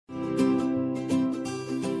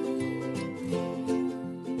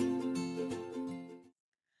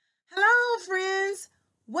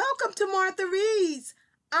Welcome to Martha Reads.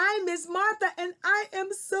 I'm Miss Martha, and I am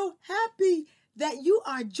so happy that you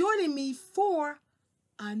are joining me for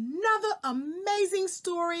another amazing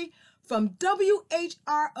story from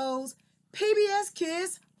WHRO's PBS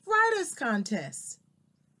Kids Writers Contest.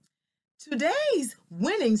 Today's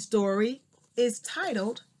winning story is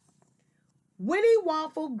titled Winnie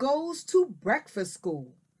Waffle Goes to Breakfast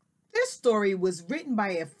School. This story was written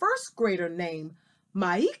by a first grader named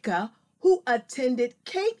Maika, who attended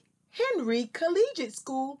Cape Henry Collegiate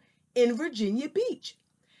School in Virginia Beach.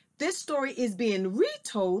 This story is being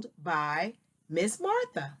retold by Miss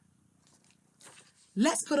Martha.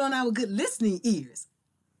 Let's put on our good listening ears.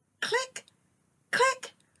 Click,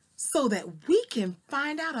 click, so that we can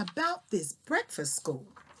find out about this breakfast school.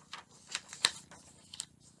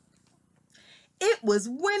 It was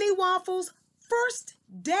Winnie Waffle's first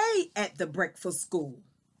day at the breakfast school.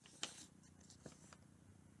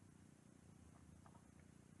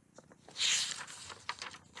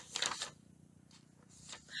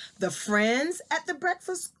 The friends at the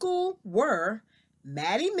breakfast school were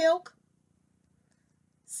Maddie Milk,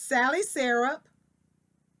 Sally Syrup,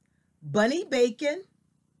 Bunny Bacon,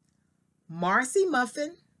 Marcy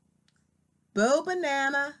Muffin, Bo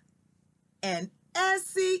Banana, and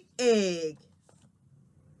Essie Egg.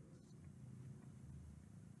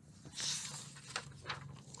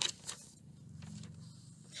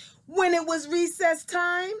 When it was recess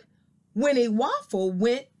time, Winnie Waffle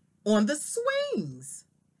went on the swings.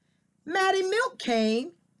 Maddie Milk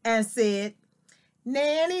came and said,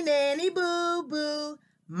 "Nanny, nanny, boo, boo,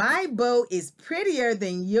 my bow is prettier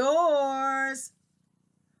than yours."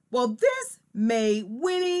 Well, this made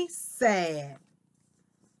Winnie sad.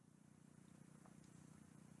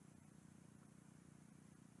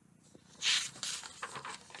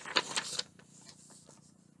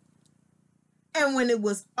 And when it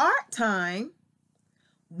was art time,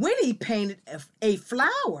 Winnie painted a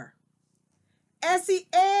flower. Essie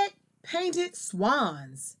Egg painted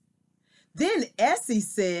swans. Then Essie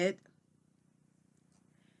said,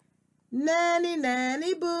 "Nanny,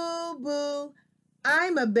 nanny, boo, boo,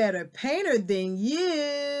 I'm a better painter than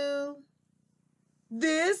you."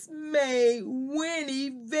 This made Winnie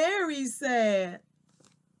very sad.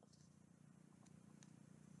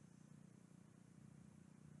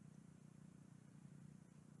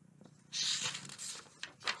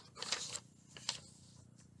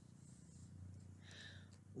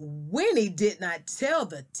 Winnie did not tell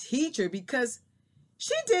the teacher because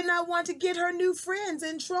she did not want to get her new friends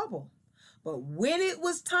in trouble. But when it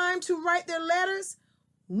was time to write their letters,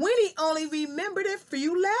 Winnie only remembered a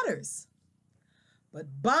few letters.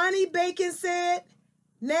 But Bonnie Bacon said,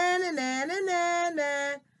 "Na na na na na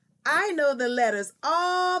na, I know the letters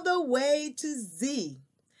all the way to Z.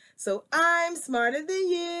 So I'm smarter than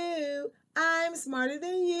you, I'm smarter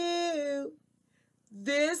than you."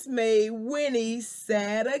 This made Winnie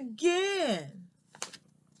sad again.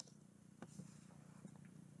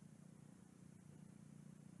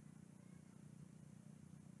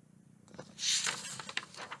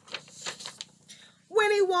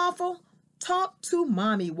 Winnie Waffle talked to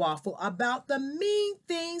Mommy Waffle about the mean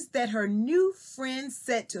things that her new friends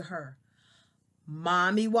said to her.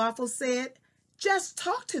 Mommy Waffle said, "Just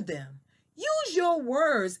talk to them. Use your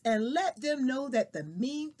words and let them know that the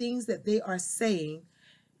mean things that they are saying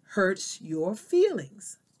hurts your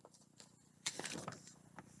feelings."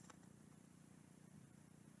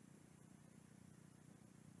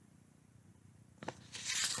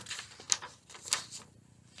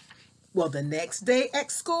 Well, the next day at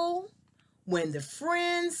school, when the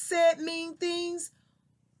friends said mean things,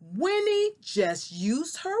 Winnie just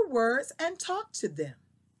used her words and talked to them.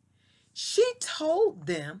 She told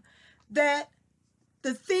them that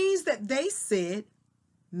the things that they said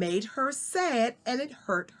made her sad and it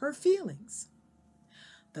hurt her feelings.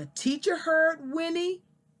 The teacher heard Winnie,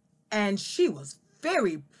 and she was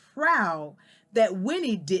very proud that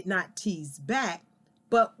Winnie did not tease back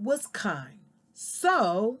but was kind.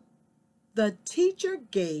 So the teacher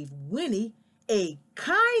gave Winnie a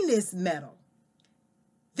kindness medal.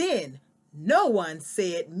 Then no one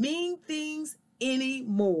said mean things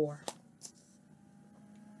anymore.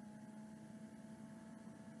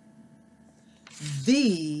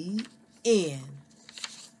 The end.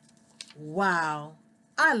 Wow,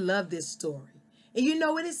 I love this story. And you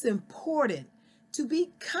know, it is important to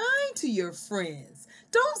be kind to your friends.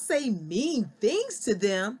 Don't say mean things to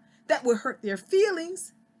them that will hurt their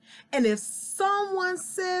feelings. And if someone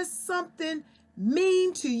says something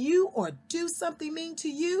mean to you or do something mean to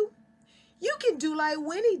you, you can do like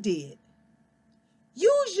Winnie did.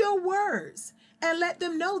 Use your words and let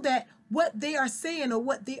them know that what they are saying or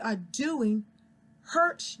what they are doing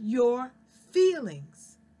hurt your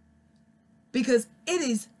feelings. Because it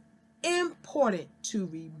is important to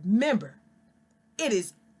remember it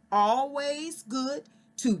is always good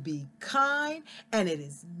to be kind, and it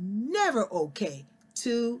is never okay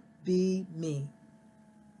to be mean.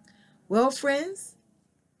 Well, friends,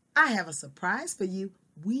 I have a surprise for you.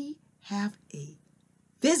 We have a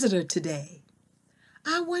visitor today.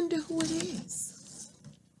 I wonder who it is.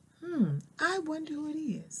 I wonder who it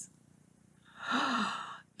is.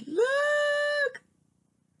 Look!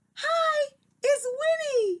 Hi, it's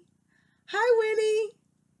Winnie. Hi, Winnie.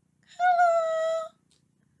 Hello.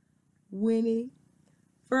 Winnie,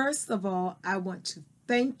 first of all, I want to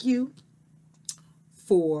thank you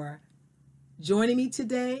for joining me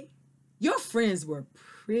today. Your friends were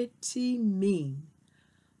pretty mean,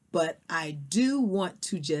 but I do want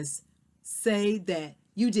to just say that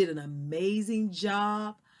you did an amazing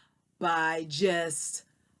job by just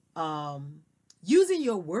using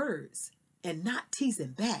your words and not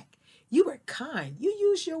teasing back. You were kind. You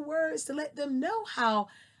used your words to let them know how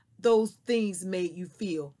those things made you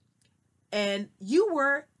feel. And you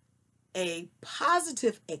were a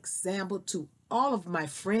positive example to all of my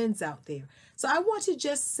friends out there. So I want to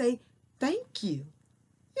just say thank you.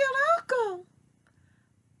 You're welcome.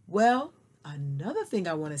 Well, another thing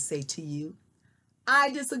I want to say to you,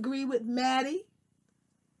 I disagree with Maddie.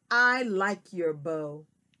 I like your bow.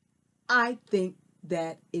 I think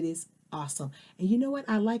that it is awesome. And you know what?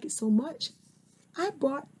 I like it so much. I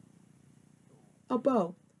bought a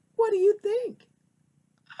bow. What do you think?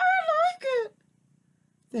 I like it.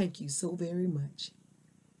 Thank you so very much.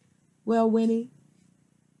 Well, Winnie,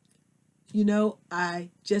 I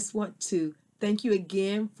just want to thank you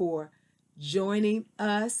again for joining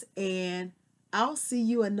us, and I'll see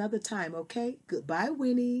you another time, okay? Goodbye,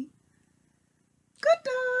 Winnie. Good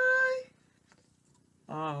night.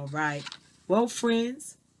 All right. Well,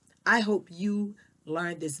 friends, I hope you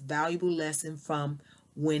learned this valuable lesson from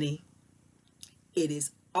Winnie. It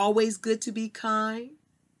is always good to be kind,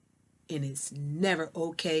 and it's never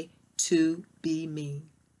okay to be mean.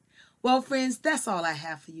 Well, friends, that's all I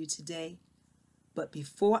have for you today. But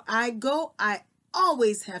before I go, I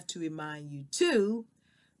always have to remind you to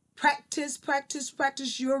practice, practice,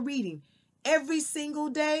 practice your reading every single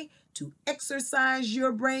day to exercise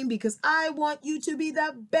your brain, because I want you to be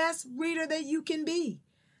the best reader that you can be.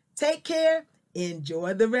 Take care.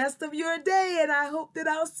 Enjoy the rest of your day, and I hope that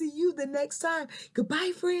I'll see you the next time.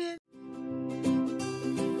 Goodbye, friends.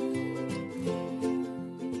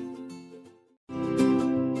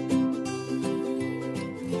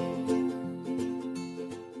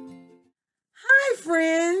 Hi,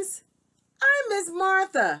 friends. I'm Miss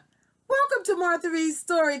Martha. Welcome to Martha Reads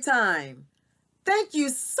Story Time. Thank you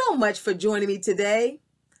so much for joining me today.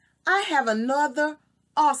 I have another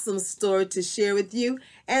awesome story to share with you,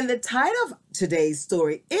 and the title of today's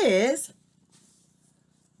story is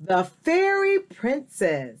The Fairy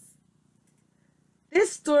Princess.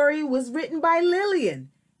 This story was written by Lillian,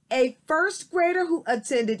 a first grader who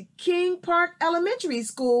attended King Park Elementary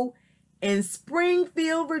School in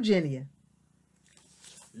Springfield, Virginia.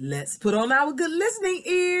 Let's put on our good listening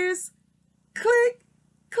ears. Click,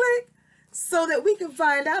 click, so that we can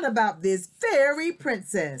find out about this fairy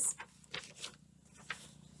princess.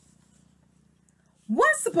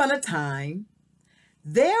 Once upon a time,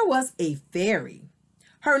 there was a fairy.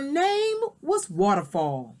 Her name was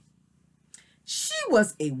Waterfall. She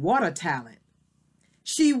was a water talent.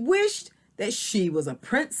 She wished that she was a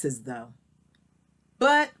princess, though.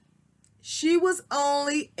 But she was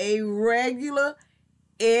only a regular,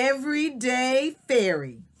 everyday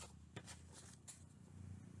fairy.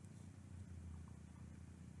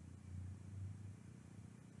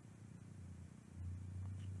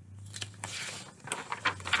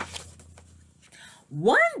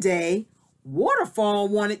 One day, Waterfall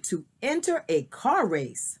wanted to enter a car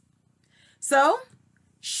race. So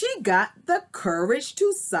she got the courage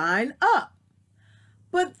to sign up.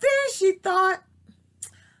 But then she thought,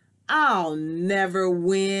 I'll never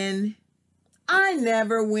win. I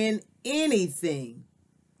never win anything.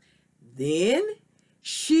 Then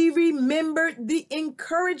she remembered the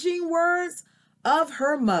encouraging words of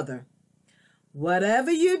her mother.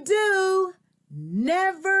 Whatever you do,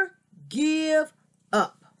 never give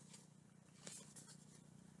up.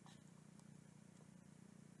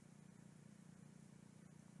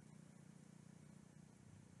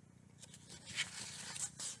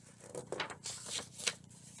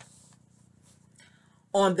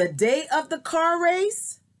 On the day of the car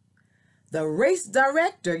race, the race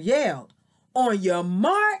director yelled, "On your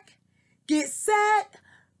mark, get set,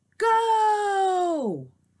 go!"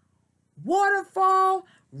 Waterfall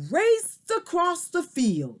raced across the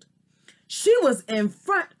field. She was in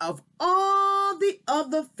front of all the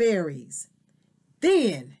other fairies.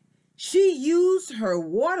 Then she used her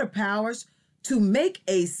water powers to make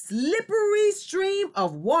a slippery stream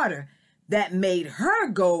of water that made her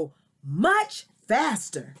go much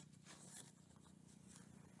faster.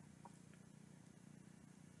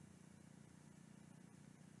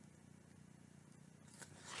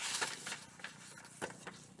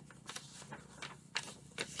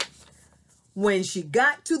 When she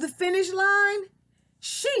got to the finish line,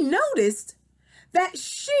 she noticed that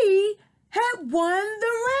she had won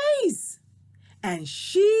the race and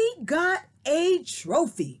she got a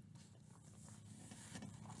trophy.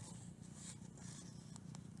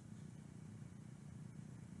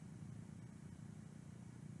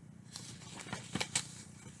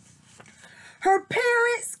 Her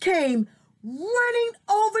parents came running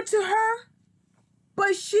over to her,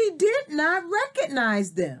 but she did not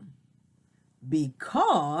recognize them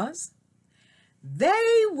because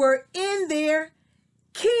they were in their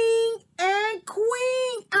king and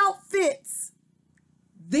queen outfits.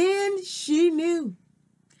 Then she knew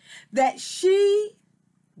that she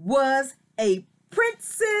was a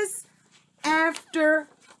princess after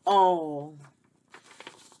all.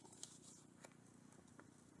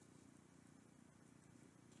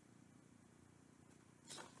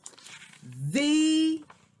 The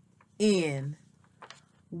end.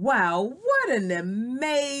 Wow, what an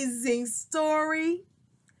amazing story.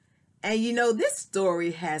 And you know, this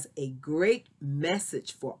story has a great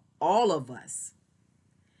message for all of us.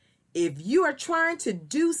 If you are trying to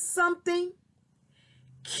do something,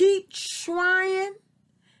 keep trying.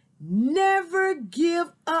 Never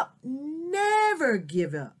give up. Never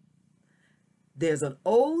give up. There's an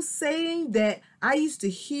old saying that I used to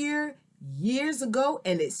hear years ago,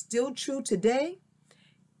 and it's still true today.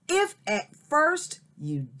 If at first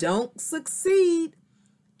you don't succeed,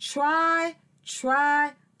 try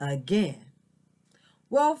again.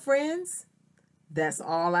 Well, friends, that's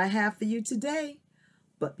all I have for you today.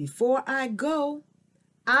 But before I go,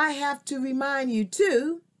 I have to remind you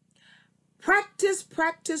to practice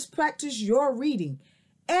your reading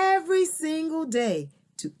every single day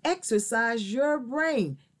to exercise your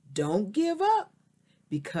brain. Don't give up,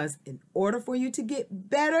 because in order for you to get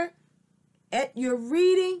better at your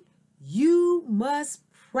reading, you must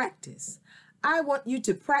practice. I want you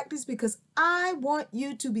to practice because I want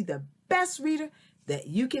you to be the best reader that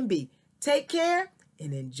you can be. Take care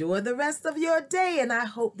and enjoy the rest of your day, and I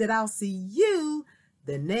hope that I'll see you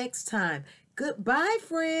the next time. Goodbye,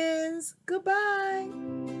 friends.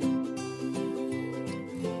 Goodbye.